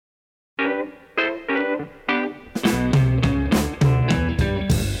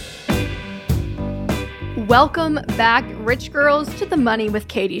Welcome back, rich girls, to the Money with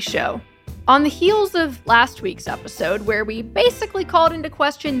Katie show. On the heels of last week's episode, where we basically called into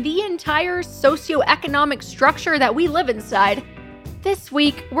question the entire socioeconomic structure that we live inside, this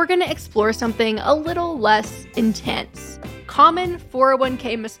week we're going to explore something a little less intense. Common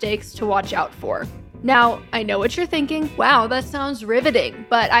 401k mistakes to watch out for. Now, I know what you're thinking. Wow, that sounds riveting.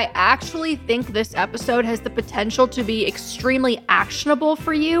 But I actually think this episode has the potential to be extremely actionable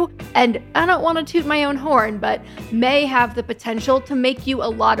for you. And I don't want to toot my own horn, but may have the potential to make you a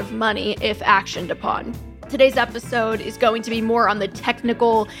lot of money if actioned upon. Today's episode is going to be more on the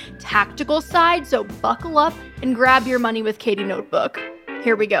technical, tactical side. So buckle up and grab your Money with Katie notebook.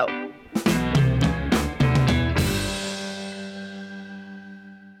 Here we go.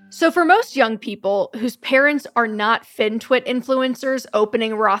 So for most young people whose parents are not FinTwit influencers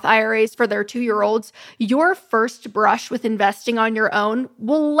opening Roth IRAs for their 2-year-olds, your first brush with investing on your own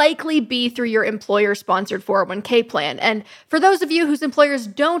will likely be through your employer-sponsored 401k plan. And for those of you whose employers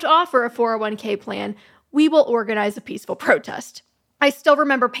don't offer a 401k plan, we will organize a peaceful protest. I still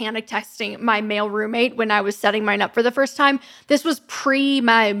remember panic texting my male roommate when I was setting mine up for the first time. This was pre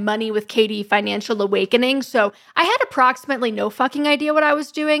my Money with Katie financial awakening, so I had approximately no fucking idea what I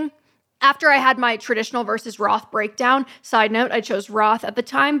was doing. After I had my traditional versus Roth breakdown, side note, I chose Roth at the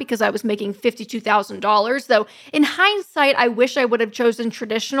time because I was making $52,000, though in hindsight, I wish I would have chosen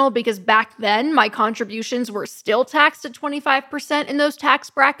traditional because back then my contributions were still taxed at 25% in those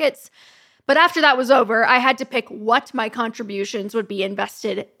tax brackets. But after that was over, I had to pick what my contributions would be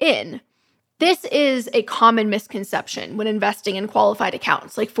invested in. This is a common misconception when investing in qualified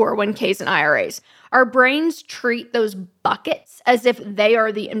accounts like 401ks and IRAs. Our brains treat those buckets as if they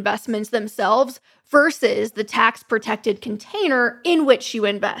are the investments themselves versus the tax-protected container in which you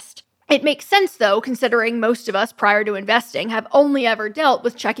invest. It makes sense, though, considering most of us prior to investing have only ever dealt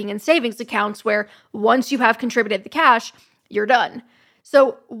with checking and savings accounts where once you have contributed the cash, you're done.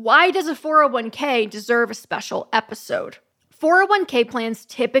 So why does a 401k deserve a special episode? 401k plans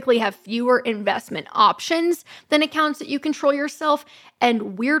typically have fewer investment options than accounts that you control yourself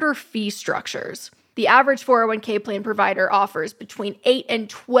and weirder fee structures. The average 401k plan provider offers between 8 and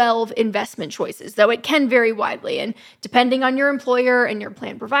 12 investment choices, though it can vary widely. And depending on your employer and your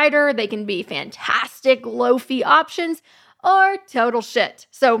plan provider, they can be fantastic low-fee options or total shit.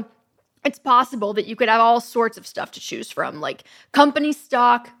 So it's possible that you could have all sorts of stuff to choose from, like company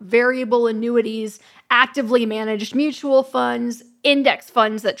stock, variable annuities, actively managed mutual funds, index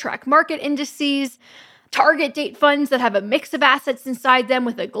funds that track market indices, target date funds that have a mix of assets inside them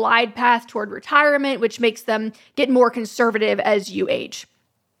with a glide path toward retirement, which makes them get more conservative as you age.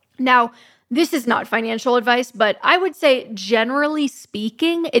 Now, this is not financial advice, but I would say, generally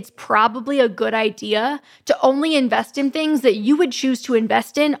speaking, it's probably a good idea to only invest in things that you would choose to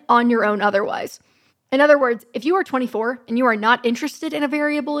invest in on your own otherwise. In other words, if you are 24 and you are not interested in a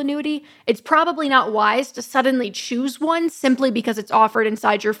variable annuity, it's probably not wise to suddenly choose one simply because it's offered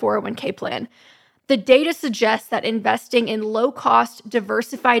inside your 401k plan. The data suggests that investing in low-cost,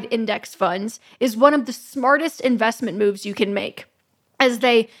 diversified index funds is one of the smartest investment moves you can make, as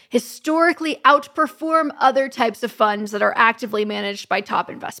they historically outperform other types of funds that are actively managed by top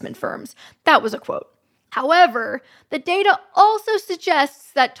investment firms. That was a quote. However, the data also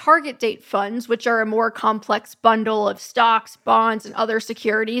suggests that target date funds, which are a more complex bundle of stocks, bonds, and other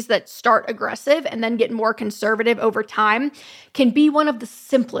securities that start aggressive and then get more conservative over time, can be one of the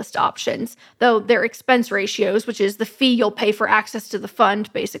simplest options, though their expense ratios, which is the fee you'll pay for access to the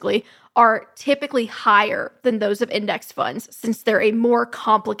fund, basically, are typically higher than those of index funds since they're a more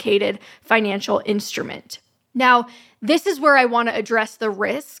complicated financial instrument. Now, this is where I want to address the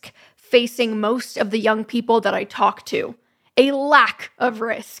risk facing most of the young people that I talk to, a lack of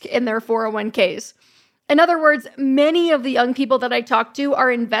risk in their 401ks. In other words, many of the young people that I talk to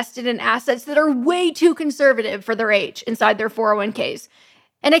are invested in assets that are way too conservative for their age inside their 401ks.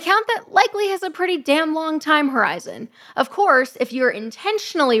 An account that likely has a pretty damn long time horizon. Of course, if you're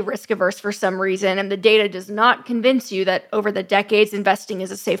intentionally risk averse for some reason and the data does not convince you that over the decades investing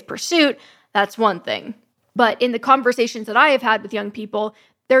is a safe pursuit, that's one thing. But in the conversations that I have had with young people,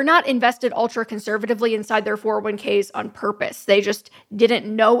 they're not invested ultra conservatively inside their 401ks on purpose. They just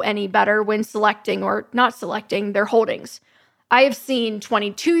didn't know any better when selecting or not selecting their holdings. I have seen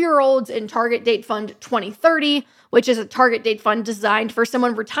 22-year-olds in Target Date Fund 2030, which is a target date fund designed for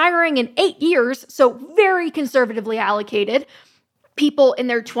someone retiring in 8 years, so very conservatively allocated. People in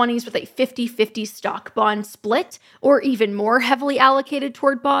their 20s with a 50-50 stock bond split, or even more heavily allocated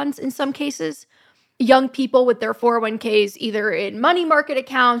toward bonds in some cases. young people with their 401ks either in money market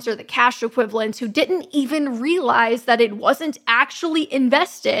accounts or the cash equivalents who didn't even realize that it wasn't actually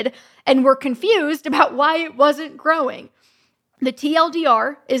invested and were confused about why it wasn't growing. The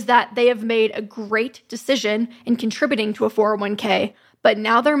TLDR is that they have made a great decision in contributing to a 401k, but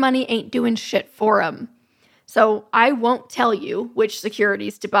now their money ain't doing shit for them. So I won't tell you which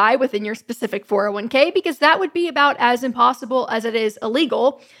securities to buy within your specific 401k because that would be about as impossible as it is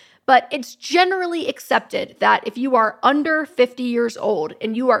illegal. But it's generally accepted that if you are under 50 years old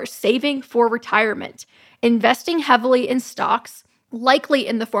and you are saving for retirement, investing heavily in stocks, likely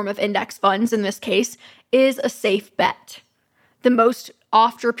in the form of index funds in this case, is a safe bet. The most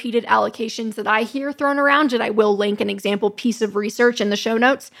oft-repeated allocations that I hear thrown around, and I will link an example piece of research in the show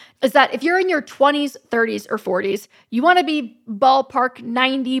notes, is that if you're in your 20s, 30s, or 40s, you want to be ballpark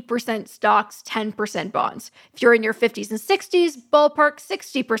 90% stocks, 10% bonds. If you're in your 50s and 60s, ballpark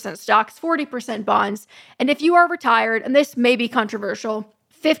 60% stocks, 40% bonds. And if you are retired, and this may be controversial,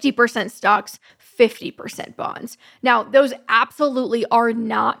 50% stocks, 50% bonds. Now, those absolutely are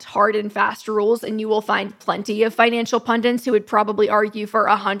not hard and fast rules, and you will find plenty of financial pundits who would probably argue for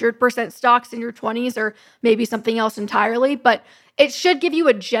 100% stocks in your 20s or maybe something else entirely, but it should give you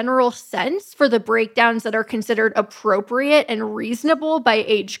a general sense for the breakdowns that are considered appropriate and reasonable by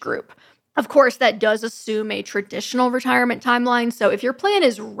age group. Of course, that does assume a traditional retirement timeline, so if your plan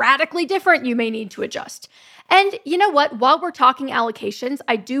is radically different, you may need to adjust. And you know what? While we're talking allocations,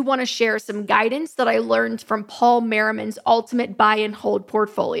 I do want to share some guidance that I learned from Paul Merriman's Ultimate Buy and Hold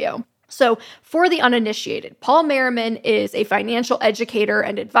Portfolio. So for the uninitiated, Paul Merriman is a financial educator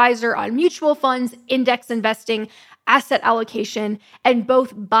and advisor on mutual funds, index investing, asset allocation, and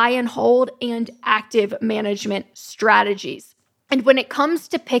both buy and hold and active management strategies. And when it comes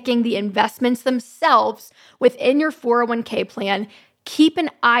to picking the investments themselves within your 401k plan, keep an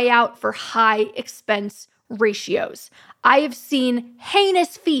eye out for high expense ratios. I have seen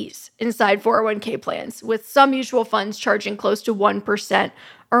heinous fees inside 401k plans, with some mutual funds charging close to 1%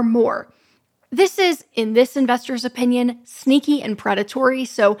 or more. This is, in this investor's opinion, sneaky and predatory,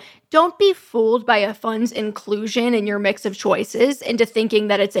 so don't be fooled by a fund's inclusion in your mix of choices into thinking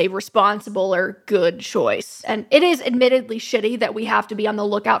that it's a responsible or good choice. And it is admittedly shitty that we have to be on the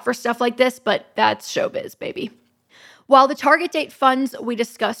lookout for stuff like this, but that's showbiz, baby. While the target date funds we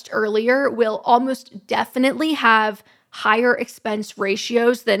discussed earlier will almost definitely have higher expense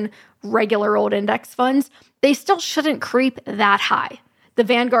ratios than regular old index funds, they still shouldn't creep that high. The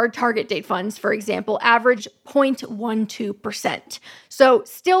Vanguard target date funds, for example, average 0.12%. So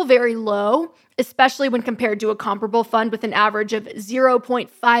still very low, especially when compared to a comparable fund with an average of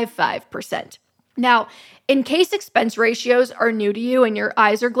 0.55%. Now, in case expense ratios are new to you and your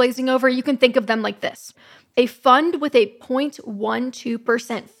eyes are glazing over, you can think of them like this. A fund with a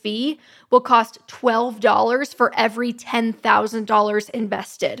 0.12% fee will cost $12 for every $10,000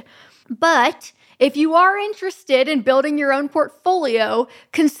 invested. But if you are interested in building your own portfolio,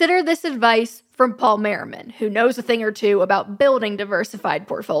 consider this advice from Paul Merriman, who knows a thing or two about building diversified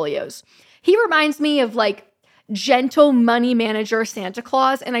portfolios. He reminds me of gentle money manager Santa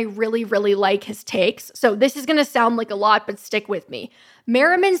Claus, and I really, really like his takes. So this is going to sound like a lot, but stick with me.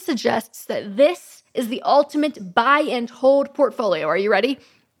 Merriman suggests that this is the ultimate buy and hold portfolio. Are you ready?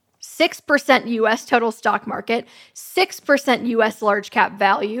 6% US total stock market, 6% US large cap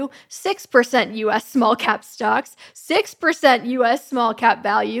value, 6% US small cap stocks, 6% US small cap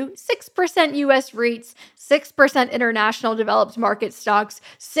value, 6% US REITs, 6% international developed market stocks,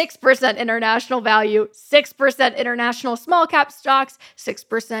 6% international value, 6% international small cap stocks,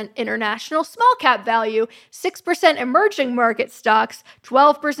 6% international small cap value, 6% emerging market stocks,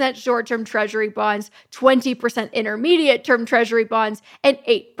 12% short-term treasury bonds, 20% intermediate term treasury bonds, and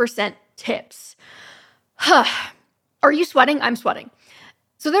 8% tips. Are you sweating? I'm sweating.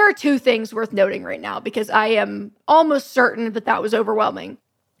 So there are two things worth noting right now because I am almost certain that was overwhelming.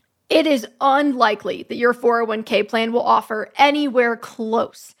 It is unlikely that your 401k plan will offer anywhere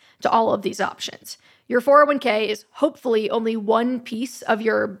close to all of these options. Your 401k is hopefully only one piece of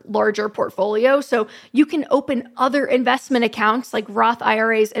your larger portfolio, so you can open other investment accounts like Roth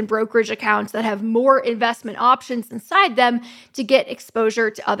IRAs and brokerage accounts that have more investment options inside them to get exposure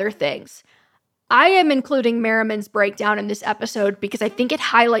to other things. I am including Merriman's breakdown in this episode because I think it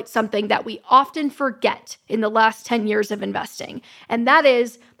highlights something that we often forget in the last 10 years of investing, and that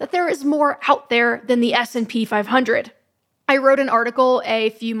is that there is more out there than the S&P 500. I wrote an article a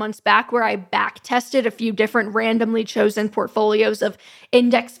few months back where I back-tested a few different randomly chosen portfolios of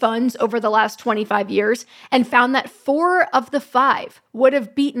index funds over the last 25 years and found that 4 of the 5 would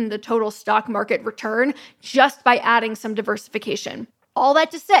have beaten the total stock market return just by adding some diversification. All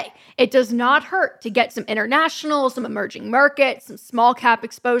that to say, it does not hurt to get some international, some emerging markets, some small cap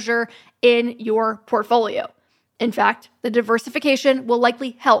exposure in your portfolio. In fact, the diversification will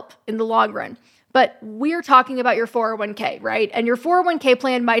likely help in the long run. But we're talking about your 401k, right? And your 401k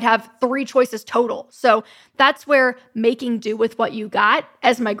plan might have 3 choices total. So that's where making do with what you got,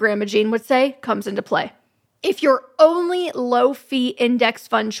 as my grandma Jean would say, comes into play. If your only low-fee index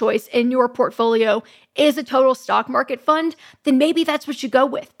fund choice in your portfolio is a total stock market fund, then maybe that's what you go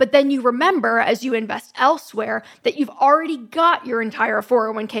with. But then you remember, as you invest elsewhere, that you've already got your entire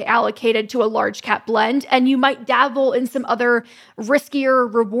 401k allocated to a large cap blend, and you might dabble in some other riskier,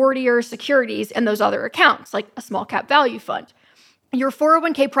 rewardier securities in those other accounts, like a small cap value fund. Your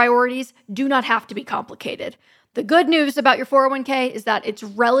 401k priorities do not have to be complicated. The good news about your 401k is that it's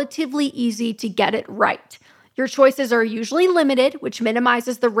relatively easy to get it right. Your choices are usually limited, which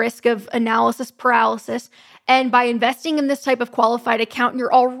minimizes the risk of analysis paralysis. And by investing in this type of qualified account,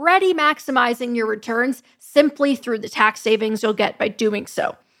 you're already maximizing your returns simply through the tax savings you'll get by doing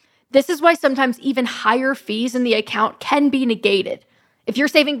so. This is why sometimes even higher fees in the account can be negated. If you're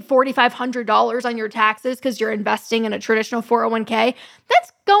saving $4,500 on your taxes because you're investing in a traditional 401k,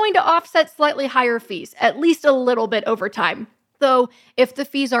 that's going to offset slightly higher fees, at least a little bit over time. Though, if the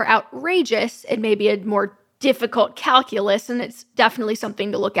fees are outrageous, it may be a more difficult calculus, and it's definitely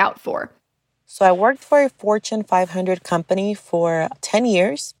something to look out for. So I worked for a Fortune 500 company for 10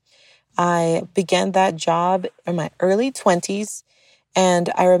 years. I began that job in my early 20s, and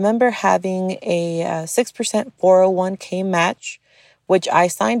I remember having a 6% 401k match, which I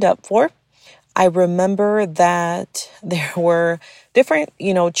signed up for. I remember that there were different,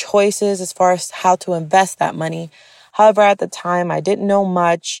 choices as far as how to invest that money. However, at the time, I didn't know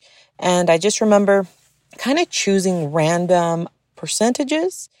much, and I just remember kind of choosing random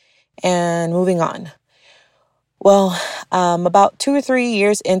percentages and moving on. Well, about 2 or 3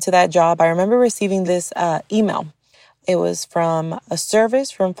 years into that job, I remember receiving this email. It was from a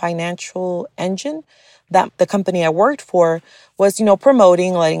service from Financial Engine that the company I worked for was,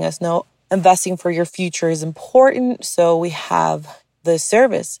 promoting, letting us know investing for your future is important. So we have the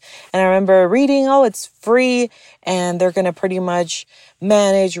service. And I remember reading, it's free, and they're going to pretty much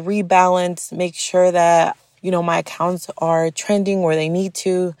manage, rebalance, make sure that, my accounts are trending where they need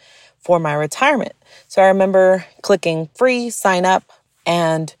to for my retirement. So I remember clicking free, sign up,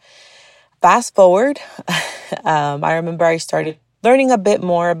 and fast forward, I remember I started learning a bit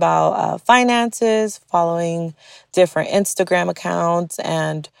more about finances, following different Instagram accounts,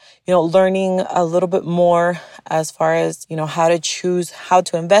 and, learning a little bit more as far as, how to choose how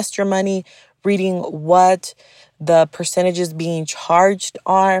to invest your money, reading what the percentages being charged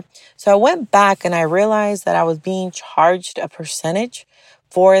are. So I went back and I realized that I was being charged a percentage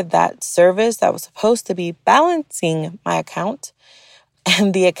for that service that was supposed to be balancing my account.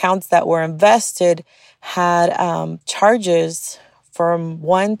 And the accounts that were invested had charges from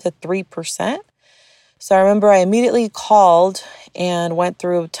 1% to 3%. So I remember I immediately called and went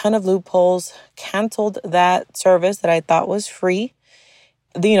through a ton of loopholes, canceled that service that I thought was free.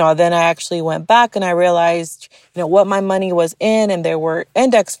 Then I actually went back and I realized, what my money was in, and there were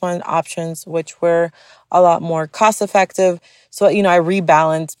index fund options, which were a lot more cost effective. So, I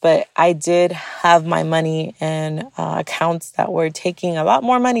rebalanced, but I did have my money in accounts that were taking a lot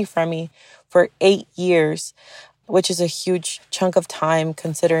more money from me for 8 years, which is a huge chunk of time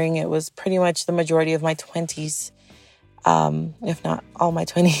considering it was pretty much the majority of my 20s, if not all my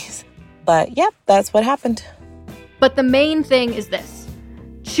 20s. But yep, that's what happened. But the main thing is this.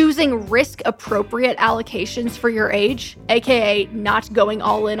 Choosing risk-appropriate allocations for your age, aka not going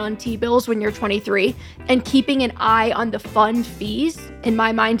all in on T-bills when you're 23, and keeping an eye on the fund fees, in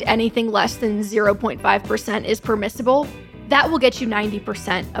my mind, anything less than 0.5% is permissible, that will get you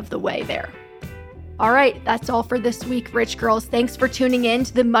 90% of the way there. All right, that's all for this week, Rich Girls. Thanks for tuning in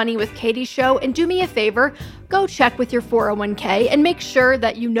to the Money with Katie show. And do me a favor, go check with your 401k and make sure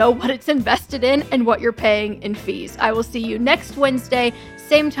that you know what it's invested in and what you're paying in fees. I will see you next Wednesday,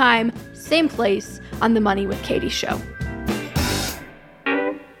 same time, same place on the Money with Katie show.